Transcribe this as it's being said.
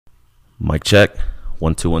Mic check,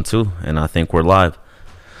 1 2 1 2, and I think we're live.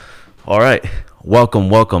 All right,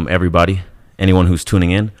 welcome everybody. Anyone who's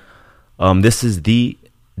tuning in, this is the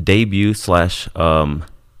debut slash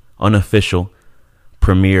unofficial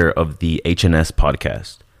premiere of the HNS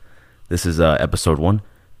podcast. This is episode 1,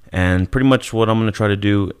 and pretty much what I'm going to try to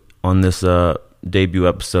do on this debut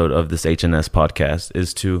episode of this HNS podcast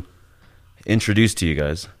is to introduce to you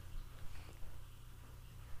guys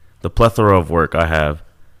the plethora of work I have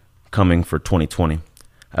coming for 2020,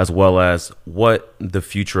 as well as what the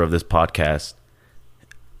future of this podcast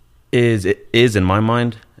is in my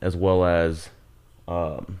mind, as well as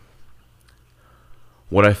what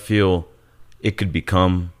I feel it could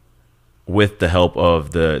become with the help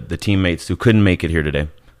of the teammates who couldn't make it here today.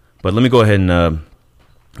 But let me go ahead and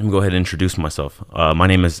introduce myself. My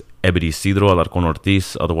name is Eber Isidro Alarcon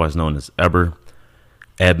Ortiz, otherwise known as Eber,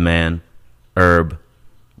 Ebman, Herb,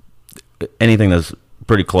 anything that's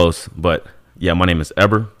pretty close. But yeah, my name is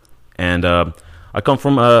Eber, and I come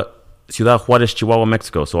from Ciudad Juarez, Chihuahua,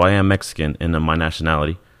 Mexico. So I am Mexican in my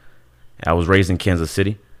nationality. I was raised in Kansas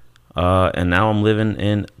City, and now I'm living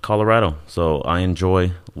in Colorado. So I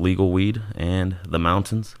enjoy legal weed and the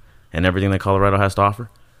mountains and everything that Colorado has to offer.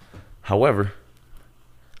 However,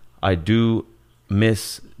 I do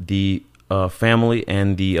miss the family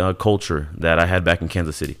and the culture that I had back in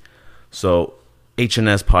Kansas City. So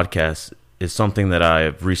HNS podcast is something that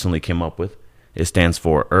I've recently came up with. It stands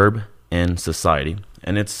for Herb and Society,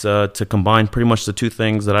 and it's to combine pretty much the two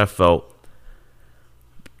things that I felt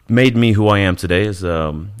made me who I am today. As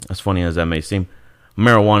funny as that may seem,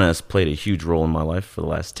 marijuana has played a huge role in my life for the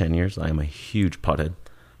last 10 years. I am a huge pothead.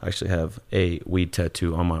 I actually have a weed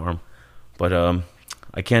tattoo on my arm, but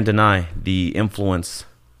I can't deny the influence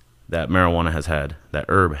that marijuana has had, that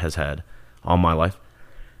herb has had on my life.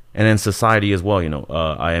 And in society as well,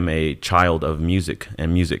 I am a child of music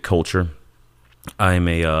and music culture. I am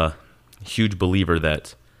a huge believer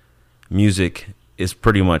that music is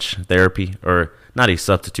pretty much therapy, or not a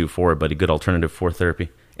substitute for it, but a good alternative for therapy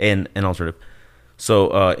and an alternative.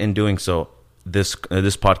 So in doing so, this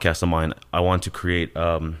podcast of mine, I want to create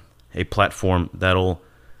a platform that'll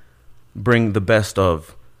bring the best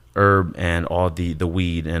of herb and all the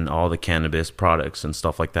weed and all the cannabis products and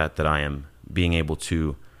stuff like that I am being able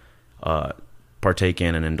to partake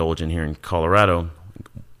in and indulge in here in Colorado,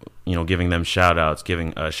 giving them shout outs,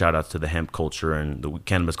 giving shout outs to the hemp culture and the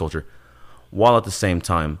cannabis culture, while at the same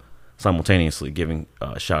time simultaneously giving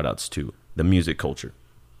shout outs to the music culture,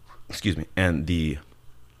 and the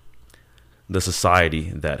society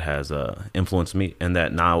that has influenced me, and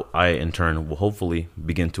that now I in turn will hopefully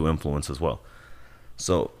begin to influence as well.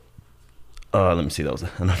 So let me see, that was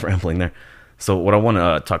enough rambling there. So what I want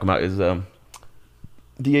to talk about is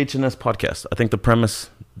the HNS podcast. I think the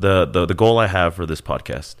premise, the goal I have for this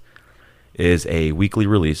podcast is a weekly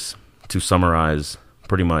release to summarize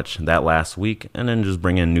pretty much that last week, and then just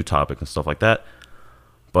bring in new topics and stuff like that.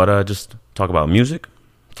 But just talk about music,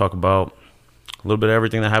 talk about a little bit of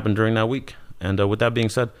everything that happened during that week. And with that being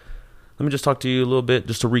said, let me just talk to you a little bit,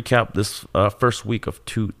 just to recap. This first week of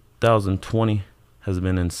 2020 has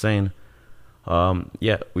been insane.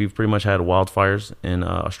 We've pretty much had wildfires in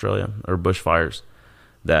Australia, or bushfires,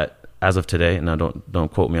 that as of today, now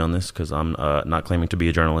don't quote me on this because I'm not claiming to be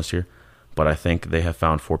a journalist here, but I think they have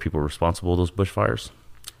found 4 people responsible for those bushfires.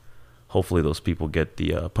 Hopefully those people get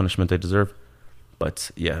the punishment they deserve.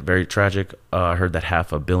 But yeah, very tragic. I heard that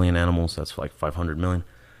 500 million animals, that's like 500 million,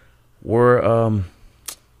 were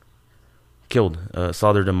killed,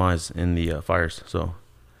 saw their demise in the fires. So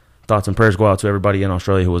thoughts and prayers go out to everybody in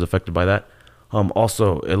Australia who was affected by that.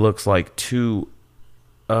 Also, it looks like 2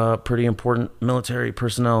 pretty important military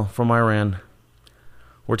personnel from Iran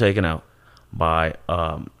were taken out by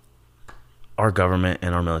our government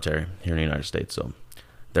and our military here in the United States. So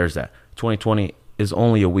there's that. 2020 is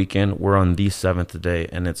only a weekend. We're on the 7th day,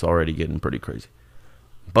 and it's already getting pretty crazy.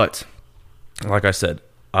 But like I said,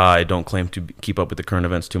 I don't claim to keep up with the current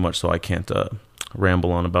events too much, so I can't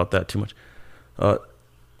ramble on about that too much.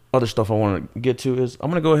 Other stuff I want to get to is I'm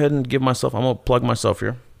going to go ahead and I'm going to plug myself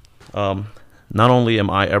here. Not only am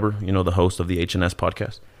I Eber, the host of the HNS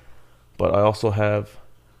podcast, but I also have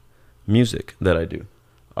music that I do.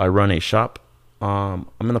 I run a shop. I'm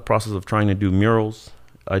in the process of trying to do murals.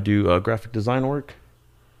 I do graphic design work,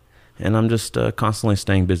 and I'm just constantly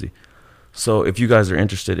staying busy. So if you guys are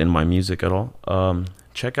interested in my music at all,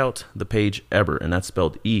 check out the page Eber, and that's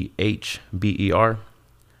spelled EHBER.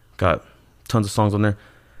 Got tons of songs on there.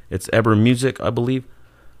 It's Eber Music, I believe,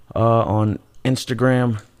 on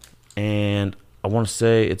Instagram, and I want to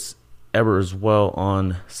say it's Eber as well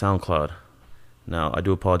on SoundCloud. Now, I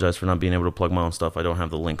do apologize for not being able to plug my own stuff. I don't have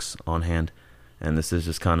the links on hand, and this is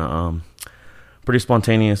just kind of pretty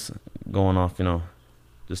spontaneous, going off,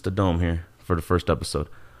 just a dome here for the first episode.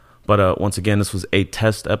 But once again, this was a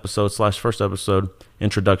test episode / first episode,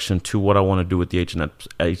 introduction to what I want to do with the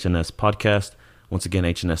HNS podcast. Once again,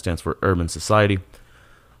 HNS stands for Urban Society.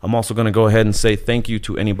 I'm also going to go ahead and say thank you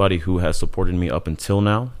to anybody who has supported me up until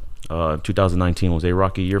now. 2019 was a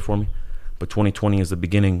rocky year for me, but 2020 is the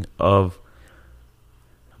beginning of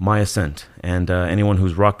my ascent. And anyone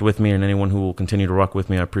who's rocked with me and anyone who will continue to rock with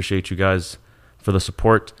me, I appreciate you guys for the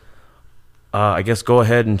support. I guess go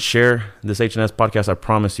ahead and share this HNS podcast. I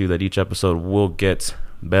promise you that each episode will get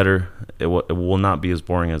better. It will not be as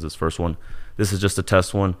boring as this first one. This is just a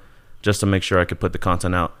test one, just to make sure I could put the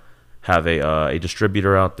content out, have a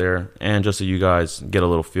distributor out there, and just so you guys get a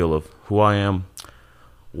little feel of who I am,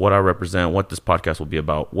 what I represent, what this podcast will be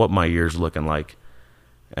about, what my year's looking like.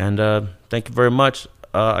 And thank you very much.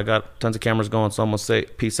 I got tons of cameras going, so I'm going to say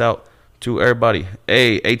peace out to everybody.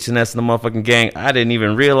 Hey, HNS and the motherfucking gang. I didn't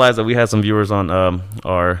even realize that we had some viewers on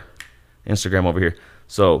our Instagram over here.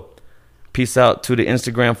 So peace out to the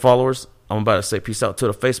Instagram followers. I'm about to say peace out to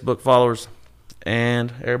the Facebook followers.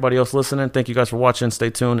 And everybody else listening, thank you guys for watching.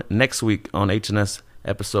 Stay tuned next week on HNS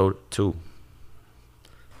episode 2.